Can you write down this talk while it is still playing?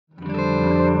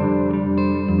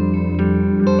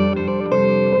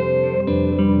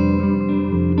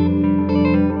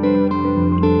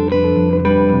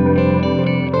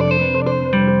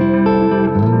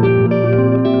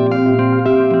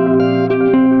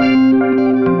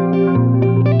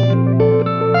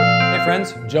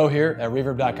Joe here at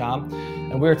Reverb.com,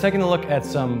 and we're taking a look at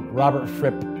some Robert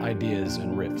Fripp ideas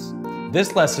and riffs.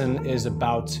 This lesson is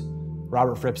about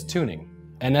Robert Fripp's tuning.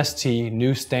 NST,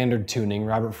 New Standard Tuning,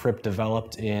 Robert Fripp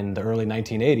developed in the early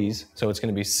 1980s. So it's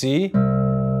going to be C,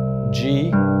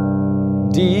 G,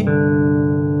 D,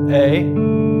 A,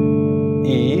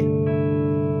 E,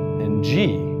 and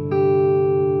G.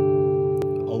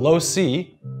 A low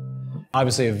C,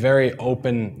 obviously a very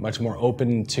open, much more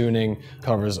open tuning,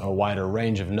 covers a wider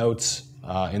range of notes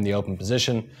in the open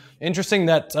position. Interesting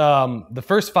that the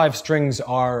first 5 strings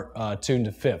are tuned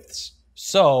to fifths.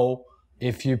 So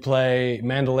if you play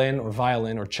mandolin or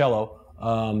violin or cello,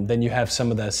 then you have some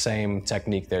of the same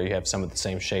technique there. You have some of the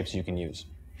same shapes you can use.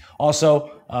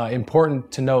 Also,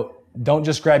 important to note, don't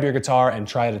just grab your guitar and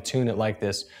try to tune it like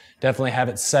this. Definitely have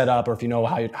it set up, or if you know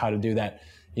how to do that,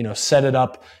 set it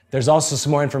up. There's also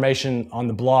some more information on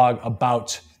the blog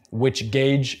about which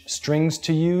gauge strings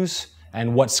to use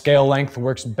and what scale length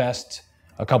works best.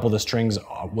 A couple of the strings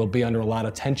will be under a lot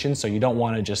of tension, so you don't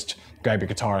want to just grab your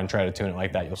guitar and try to tune it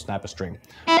like that. You'll snap a string.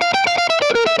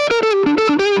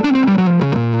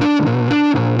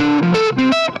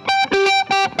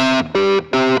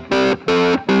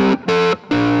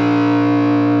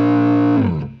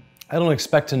 I don't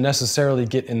expect to necessarily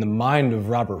get in the mind of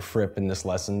Robert Fripp in this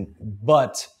lesson,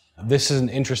 but this is an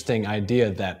interesting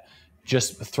idea that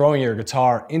just throwing your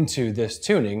guitar into this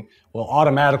tuning will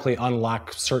automatically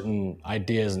unlock certain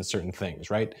ideas and certain things,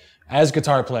 right? As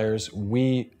guitar players,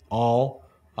 we all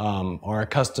are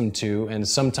accustomed to and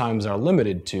sometimes are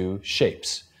limited to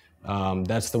shapes.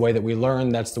 That's the way that we learn,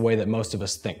 that's the way that most of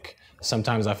us think.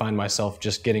 Sometimes I find myself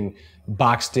just getting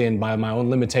boxed in by my own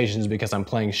limitations because I'm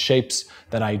playing shapes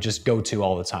that I just go to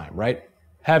all the time, right?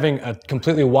 Having a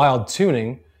completely wild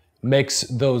tuning makes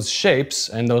those shapes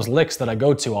and those licks that I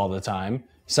go to all the time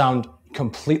sound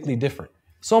completely different.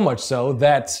 So much so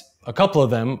that a couple of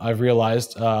them, I've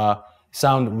realized,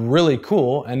 sound really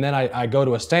cool, and then I go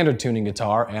to a standard tuning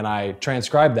guitar and I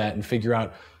transcribe that and figure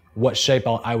out what shape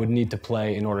I would need to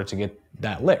play in order to get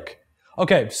that lick.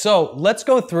 Okay, so let's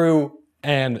go through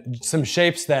and some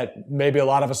shapes that maybe a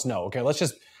lot of us know. Okay, let's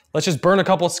just burn a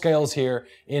couple of scales here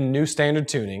in New Standard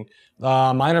Tuning.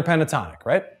 Minor pentatonic,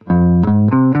 right?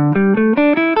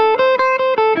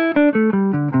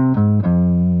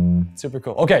 Super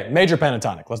cool. Okay, major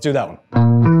pentatonic. Let's do that one.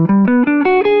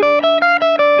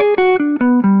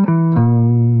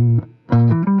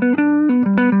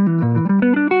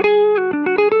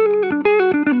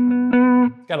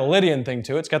 It's got a Lydian thing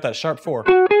to it. It's got that sharp 4.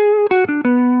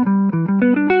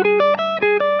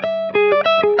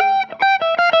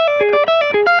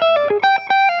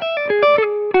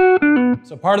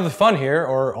 So part of the fun here,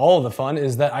 or all of the fun,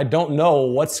 is that I don't know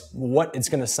what it's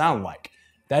going to sound like.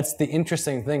 That's the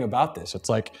interesting thing about this. It's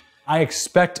like, I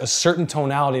expect a certain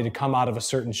tonality to come out of a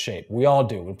certain shape. We all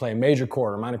do. We play a major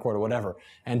chord or minor chord or whatever.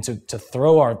 And to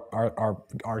throw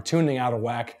our tuning out of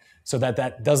whack so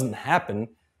that doesn't happen,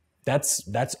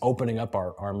 that's opening up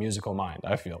our musical mind,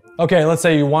 I feel. Okay, let's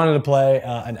say you wanted to play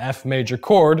an F major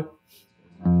chord,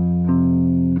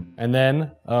 and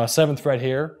then 7th fret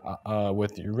here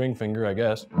with your ring finger, I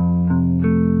guess,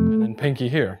 and then pinky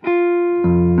here.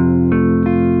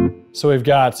 So we've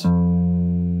got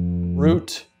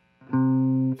root,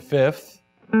 5th,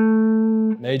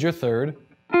 major 3rd,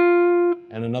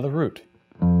 and another root.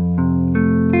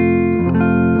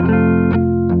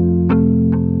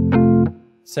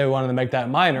 Say we wanted to make that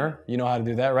minor, you know how to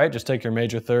do that, right? Just take your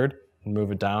major 3rd and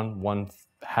move it down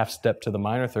 1/2 step to the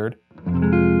minor 3rd.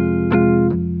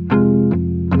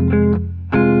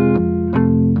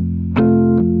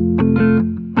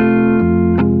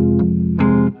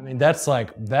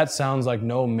 That sounds like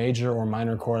no major or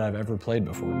minor chord I've ever played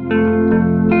before.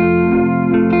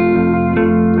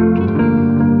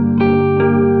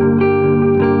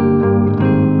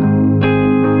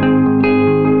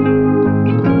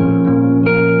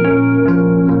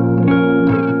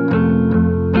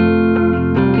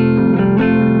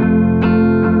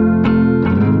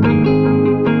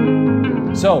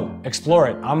 So, explore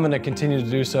it. I'm gonna continue to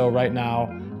do so right now.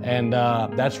 And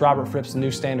that's Robert Fripp's New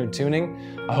Standard Tuning.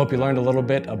 I hope you learned a little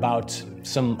bit about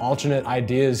some alternate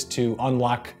ideas to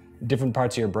unlock different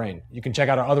parts of your brain. You can check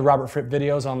out our other Robert Fripp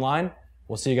videos online.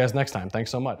 We'll see you guys next time. Thanks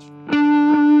so much.